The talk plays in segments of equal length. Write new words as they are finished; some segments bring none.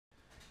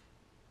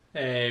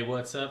Hey,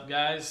 what's up,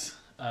 guys?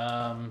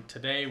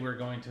 Today we're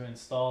going to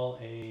install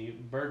a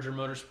Burger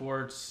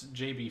Motorsports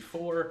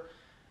JB4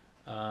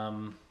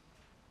 um,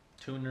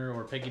 tuner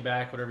or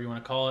piggyback, whatever you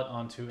want to call it,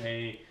 onto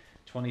a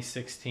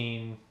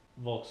 2016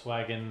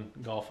 Volkswagen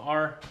Golf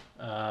R.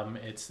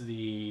 It's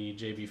the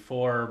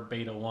JB4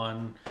 Beta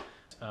 1.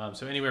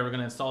 So anyway, we're going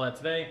to install that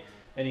today.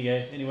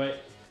 Anyway,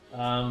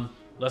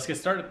 let's get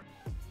started.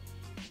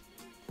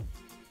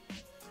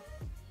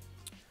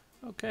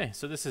 Okay,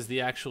 so this is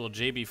the actual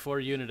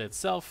JB4 unit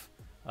itself,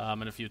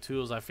 and a few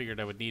tools I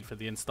figured I would need for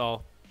the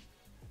install.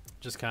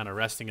 Just kind of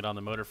resting it on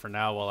the motor for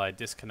now while I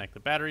disconnect the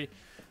battery.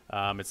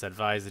 It's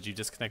advised that you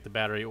disconnect the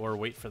battery or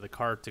wait for the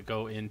car to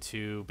go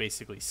into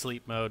basically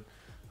sleep mode.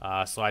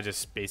 So I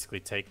just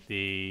basically take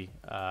the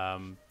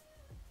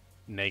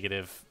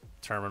negative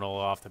terminal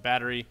off the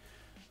battery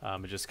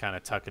and just kind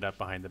of tuck it up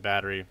behind the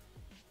battery.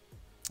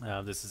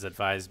 This is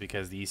advised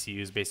because the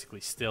ECU is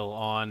basically still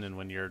on, and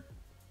when you're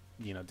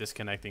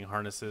disconnecting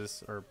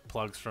harnesses or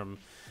plugs from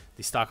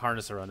the stock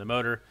harness or on the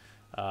motor,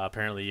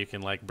 apparently you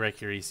can like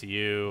break your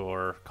ECU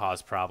or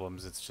cause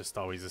problems. It's just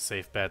always a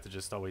safe bet to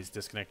just always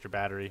disconnect your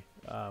battery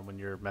when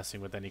you're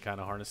messing with any kind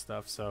of harness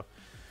stuff. So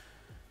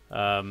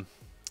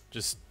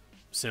just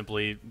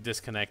simply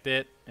disconnect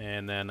it,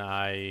 and then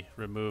I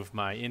remove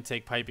my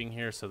intake piping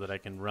here so that I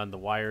can run the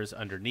wires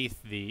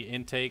underneath the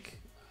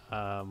intake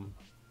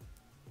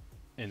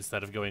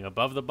instead of going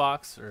above the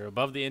box or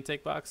above the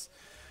intake box.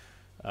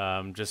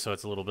 Just so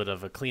it's a little bit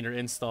of a cleaner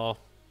install.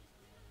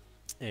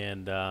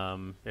 And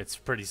it's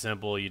pretty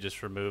simple. You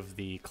just remove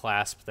the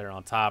clasp there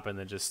on top and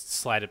then just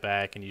slide it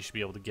back, and you should be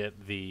able to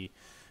get the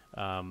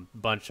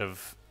bunch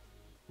of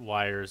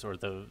wires or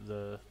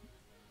the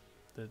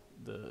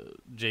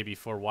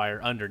JB4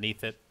 wire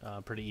underneath it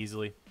pretty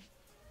easily.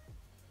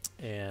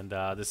 And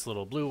this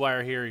little blue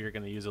wire here you're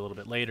going to use a little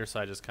bit later, so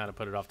I just kind of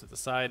put it off to the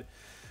side.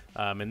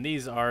 And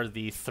these are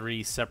the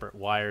 3 separate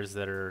wires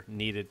that are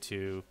needed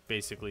to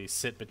basically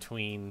sit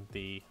between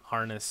the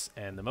harness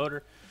and the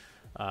motor.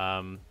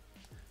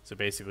 So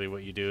basically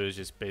what you do is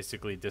just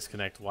basically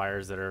disconnect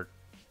wires that are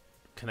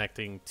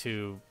connecting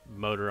to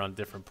motor on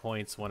different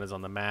points. One is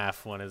on the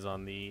MAF, one is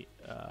on the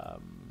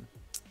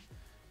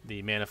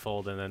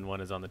manifold, and then one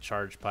is on the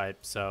charge pipe.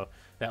 So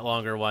that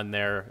longer one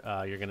there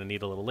you're going to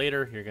need a little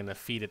later. You're going to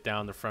feed it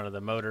down the front of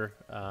the motor,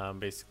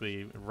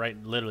 basically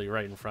literally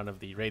right in front of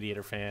the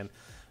radiator fan.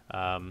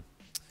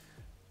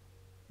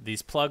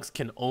 These plugs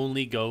can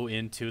only go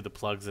into the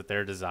plugs that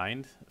they're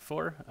designed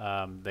for.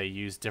 They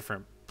use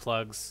different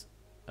plugs,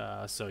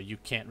 so you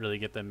can't really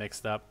get them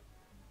mixed up.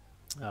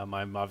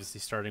 I'm obviously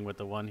starting with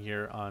the one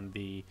here on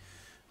the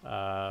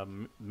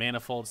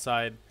manifold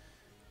side,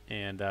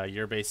 and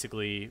you're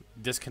basically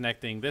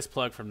disconnecting this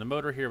plug from the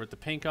motor here with the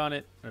pink on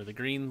it, or the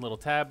green little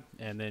tab,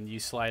 and then you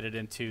slide it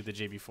into the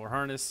JB4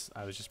 harness.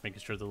 I was just making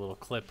sure the little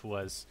clip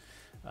was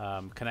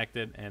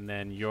connected, and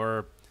then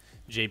your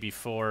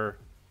JB4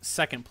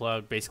 second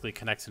plug basically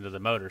connects into the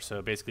motor.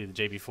 So basically the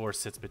JB4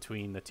 sits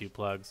between the 2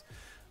 plugs.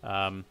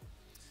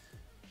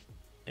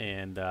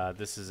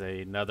 This is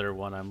another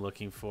one I'm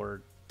looking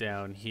for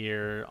down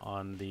here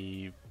on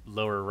the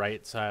lower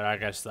right side, I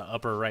guess the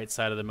upper right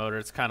side of the motor.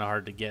 It's kind of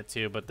hard to get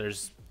to, but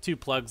there's 2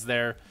 plugs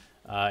there.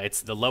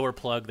 It's the lower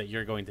plug that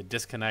you're going to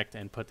disconnect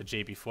and put the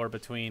JB4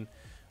 between.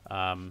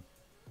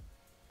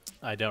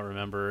 I don't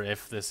remember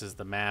if this is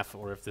the MAF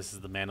or if this is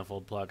the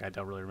manifold plug. I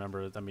don't really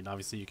remember. I mean,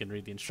 obviously you can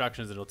read the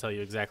instructions. It'll tell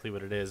you exactly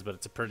what it is, but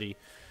it's a pretty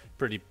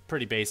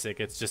basic.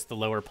 It's just the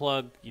lower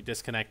plug. You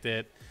disconnect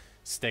it,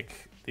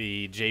 stick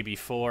the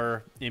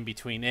JB4 in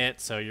between it.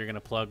 So you're going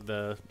to plug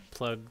the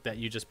plug that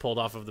you just pulled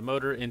off of the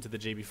motor into the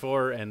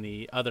JB4, and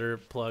the other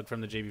plug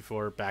from the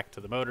JB4 back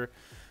to the motor.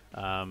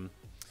 And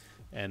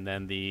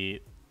then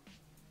the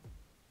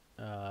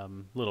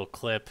little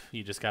clip,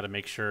 you just got to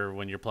make sure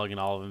when you're plugging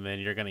all of them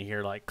in, you're going to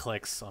hear like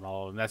clicks on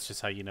all of them. That's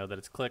just how you know that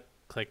it's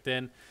clicked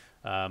in.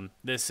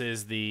 This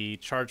is the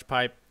charge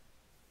pipe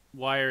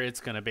wire.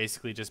 It's going to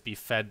basically just be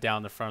fed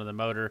down the front of the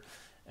motor,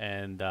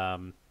 and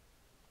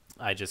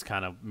I just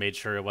kind of made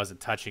sure it wasn't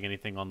touching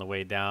anything on the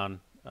way down.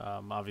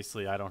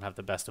 Obviously I don't have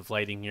the best of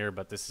lighting here,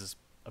 but this is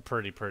a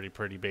pretty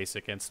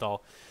basic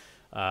install.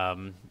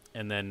 And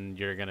then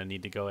you're going to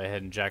need to go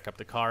ahead and jack up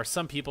the car.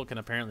 Some people can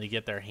apparently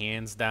get their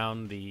hands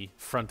down the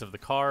front of the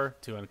car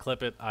to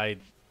unclip it. I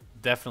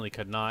definitely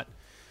could not.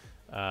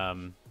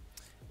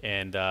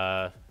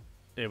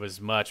 It was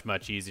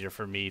much easier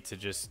for me to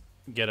just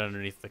get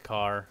underneath the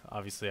car.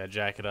 Obviously I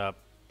jack up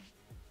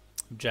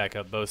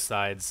both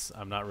sides.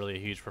 I'm not really a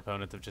huge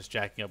proponent of just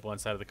jacking up one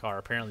side of the car.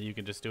 Apparently you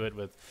can just do it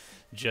with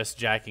just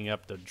jacking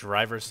up the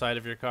driver's side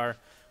of your car.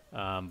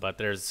 But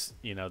there's,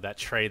 that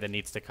tray that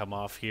needs to come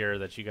off here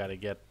that you got to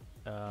get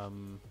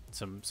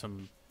some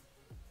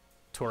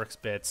Torx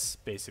bits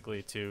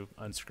basically to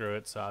unscrew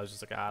it. So I was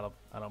just like, I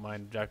don't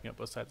mind jacking up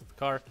both sides of the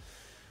car.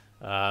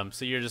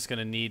 So you're just going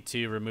to need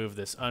to remove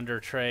this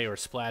under tray or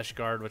splash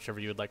guard, whichever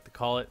you would like to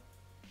call it.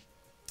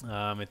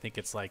 I think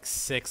it's like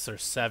 6 or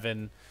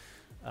 7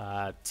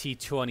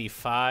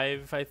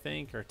 T25, I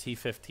think, or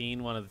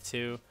T15, one of the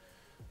two.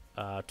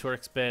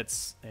 Torx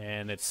bits,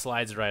 and it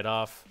slides right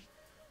off.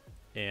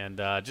 And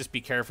just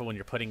be careful when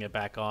you're putting it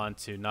back on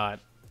to not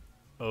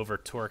over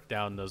torque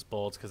down those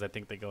bolts, because I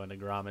think they go into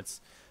grommets.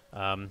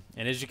 And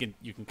as you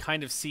can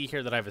kind of see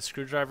here that I have a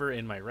screwdriver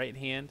in my right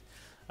hand.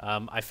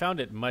 I found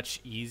it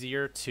much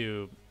easier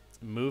to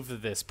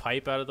move this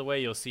pipe out of the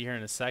way. You'll see here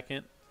in a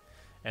second,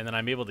 and then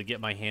I'm able to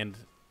get my hand,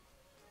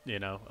 you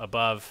know,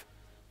 above,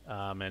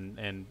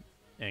 and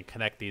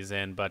connect these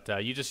in.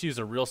 But you just use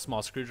a real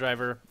small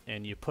screwdriver,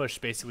 and you push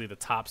basically the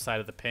top side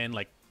of the pin,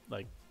 like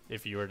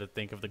if you were to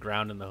think of the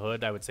ground and the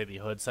hood, I would say the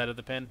hood side of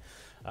the pin.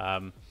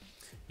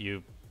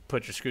 You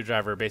put your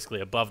screwdriver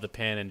basically above the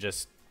pin and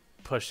just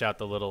push out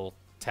the little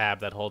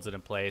tab that holds it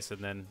in place,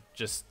 and then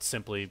just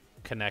simply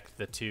connect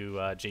the two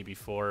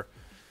JB4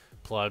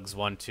 plugs,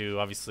 1, 2,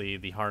 obviously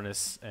the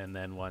harness, and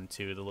then 1,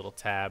 2, the little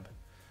tab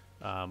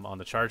on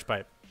the charge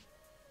pipe.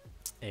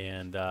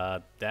 And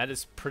that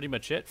is pretty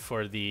much it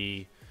for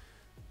the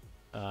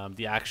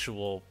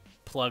actual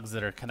plugs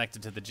that are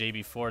connected to the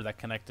JB4 that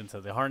connect into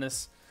the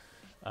harness.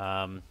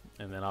 And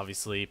then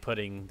obviously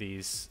putting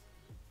these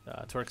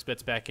Torx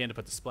bits back in to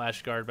put the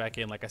splash guard back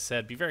in. Like I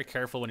said, be very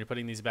careful when you're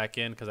putting these back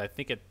in, because I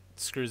think it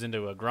screws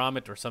into a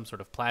grommet or some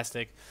sort of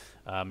plastic.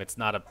 It's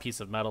not a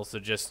piece of metal, so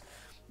just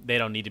they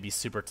don't need to be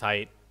super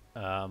tight.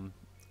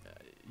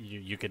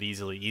 You could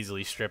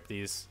easily strip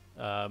these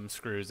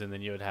screws, and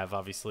then you would have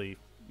obviously,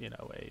 you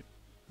know, a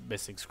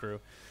missing screw.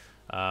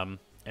 And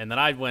then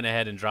I went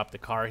ahead and dropped the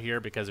car here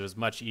because it was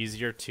much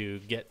easier to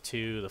get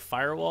to the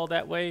firewall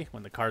that way.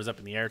 When the car's up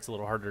in the air, it's a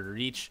little harder to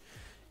reach.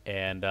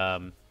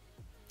 And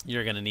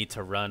you're going to need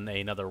to run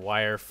another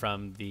wire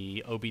from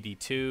the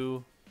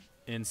OBD2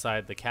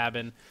 inside the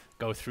cabin,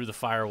 go through the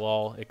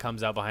firewall. It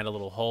comes out behind a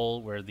little hole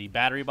where the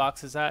battery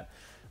box is at.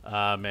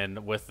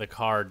 And with the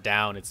car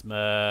down, it's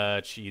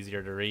much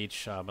easier to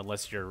reach,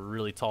 unless you're a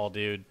really tall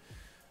dude.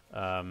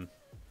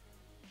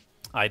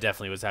 I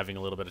definitely was having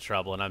a little bit of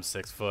trouble, and I'm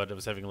 6 foot. I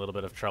was having a little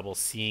bit of trouble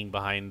seeing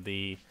behind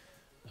the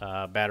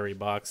battery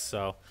box,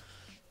 so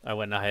I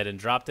went ahead and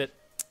dropped it.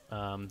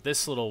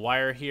 This little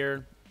wire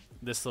here,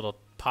 this little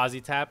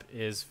posi tap,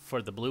 is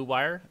for the blue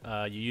wire.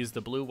 You use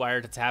the blue wire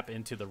to tap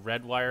into the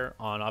red wire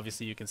on,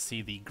 obviously you can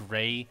see the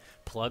gray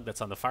plug that's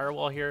on the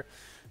firewall here.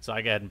 So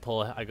I go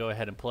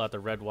ahead and pull out the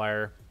red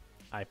wire.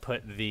 I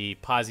put the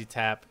posi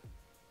tap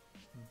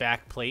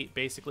back plate,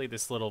 basically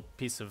this little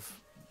piece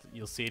of,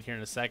 you'll see it here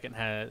in a second,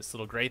 has this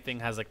little gray thing,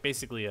 has like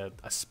basically a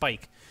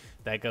spike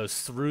that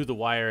goes through the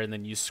wire, and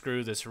then you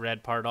screw this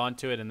red part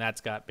onto it, and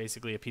that's got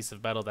basically a piece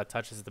of metal that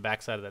touches the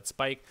backside of that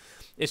spike.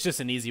 It's just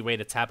an easy way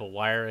to tap a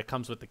wire. It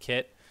comes with the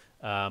kit.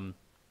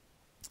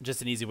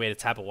 Just an easy way to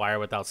tap a wire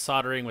without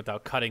soldering,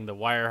 without cutting the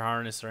wire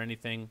harness or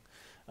anything.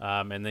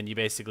 And then you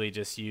basically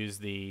just use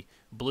the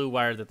blue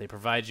wire that they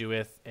provide you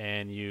with,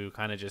 and you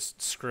kind of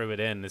just screw it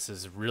in. This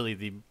is really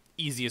the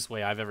easiest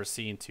way I've ever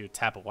seen to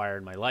tap a wire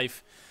in my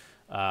life.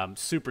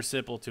 Super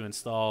simple to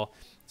install,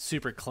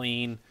 super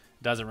clean,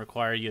 doesn't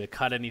require you to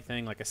cut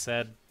anything, like I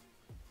said,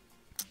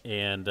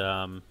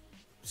 and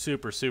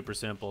super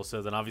simple.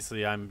 So then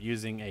obviously I'm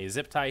using a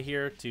zip tie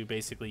here to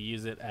basically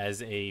use it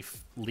as a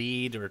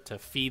lead, or to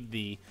feed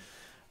the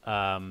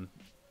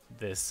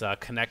this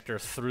connector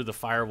through the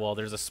firewall.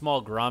 There's a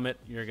small grommet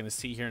you're going to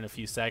see here in a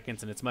few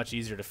seconds, and it's much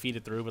easier to feed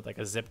it through with like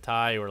a zip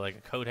tie or like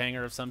a coat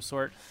hanger of some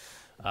sort.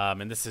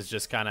 And this is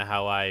just kind of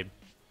how I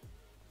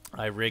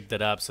rigged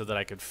it up so that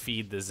I could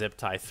feed the zip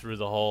tie through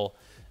the hole,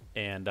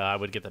 and I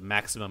would get the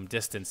maximum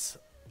distance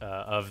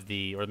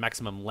or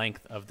maximum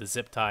length of the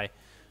zip tie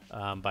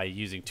by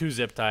using 2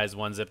 zip ties,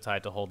 1 zip tie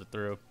to hold it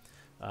through.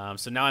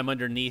 So now I'm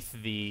underneath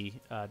the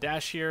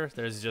dash here.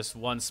 There's just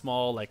one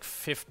small, like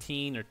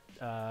 15 or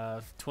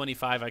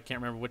 25, I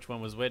can't remember which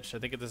one was which. I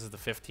think this is the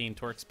 15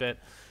 Torx bit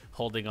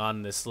holding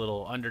on this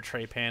little under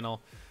tray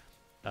panel.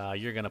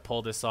 You're going to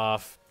pull this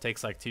off.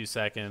 Takes like 2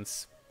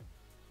 seconds.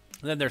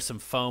 And then there's some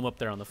foam up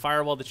there on the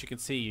firewall that you can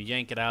see. You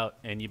yank it out,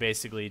 and you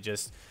basically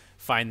just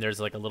find there's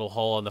like a little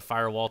hole on the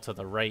firewall to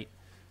the right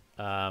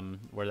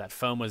where that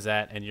foam was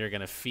at, and you're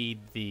going to feed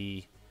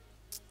the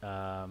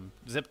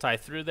zip tie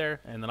through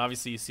there. And then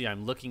obviously you see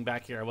I'm looking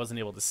back here. I wasn't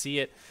able to see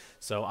it,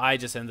 so I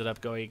just ended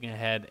up going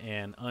ahead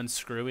and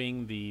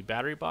unscrewing the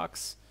battery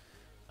box.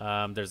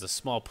 There's a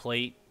small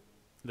plate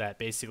that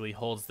basically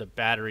holds the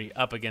battery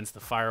up against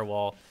the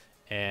firewall,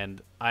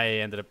 and I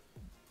ended up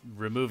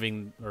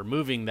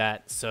moving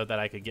that so that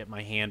I could get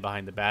my hand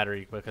behind the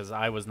battery, because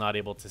I was not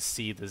able to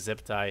see the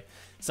zip tie.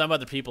 Some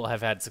other people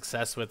have had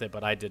success with it,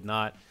 but I did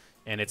not.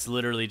 And it's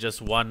literally just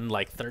one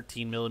like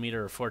 13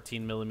 millimeter or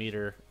 14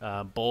 millimeter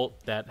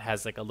bolt that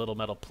has like a little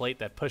metal plate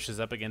that pushes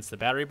up against the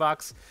battery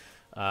box.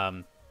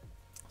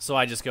 So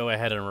I just go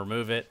ahead and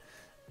remove it,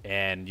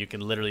 and you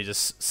can literally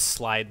just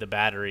slide the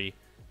battery.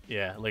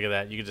 Yeah, look at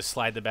that. You can just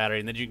slide the battery,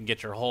 and then you can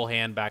get your whole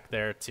hand back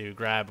there to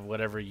grab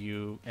whatever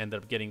you end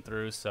up getting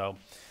through. So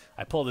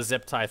I pull the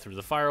zip tie through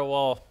the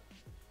firewall.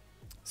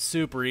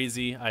 Super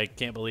easy. I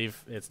can't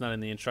believe it's not in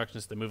the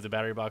instructions to move the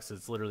battery box.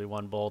 It's literally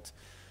one bolt.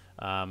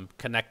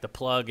 connect the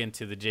plug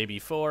into the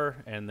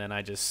JB4, and then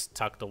I just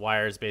tuck the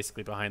wires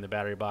basically behind the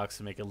battery box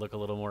to make it look a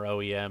little more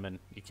OEM, and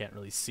you can't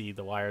really see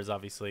the wires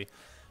obviously.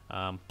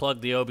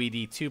 Plug the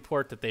OBD2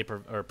 port that they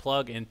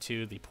plug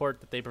into the port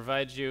that they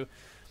provide you,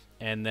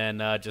 and then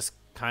just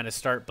kind of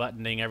start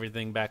buttoning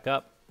everything back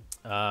up.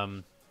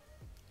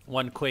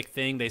 One quick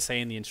thing they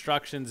say in the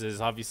instructions is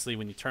obviously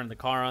when you turn the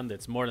car on,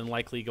 that's more than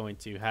likely going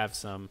to have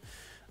some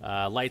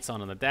lights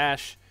on the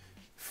dash,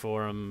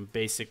 from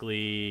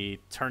basically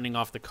turning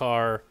off the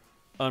car,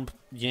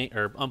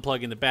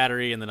 unplugging the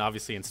battery, and then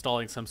obviously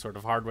installing some sort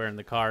of hardware in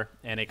the car,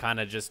 and it kind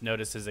of just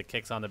notices it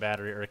kicks on the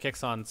battery, or it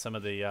kicks on some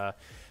of the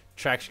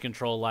traction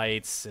control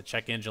lights,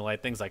 check engine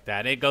light, things like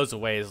that. It goes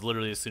away as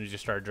literally as soon as you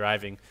start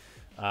driving.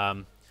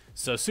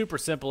 So super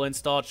simple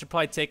install. It should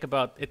probably take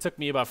it took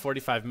me about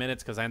 45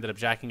 minutes because I ended up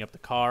jacking up the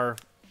car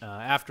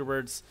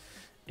afterwards,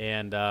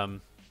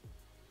 and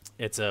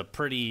it's a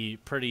pretty,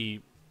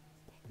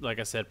 like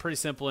I said, pretty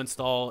simple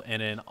install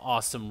and an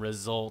awesome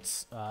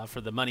results for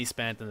the money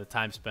spent and the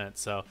time spent.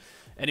 So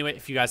anyway,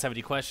 if you guys have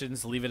any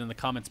questions, leave it in the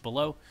comments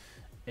below,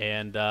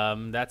 and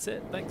that's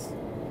it. Thanks.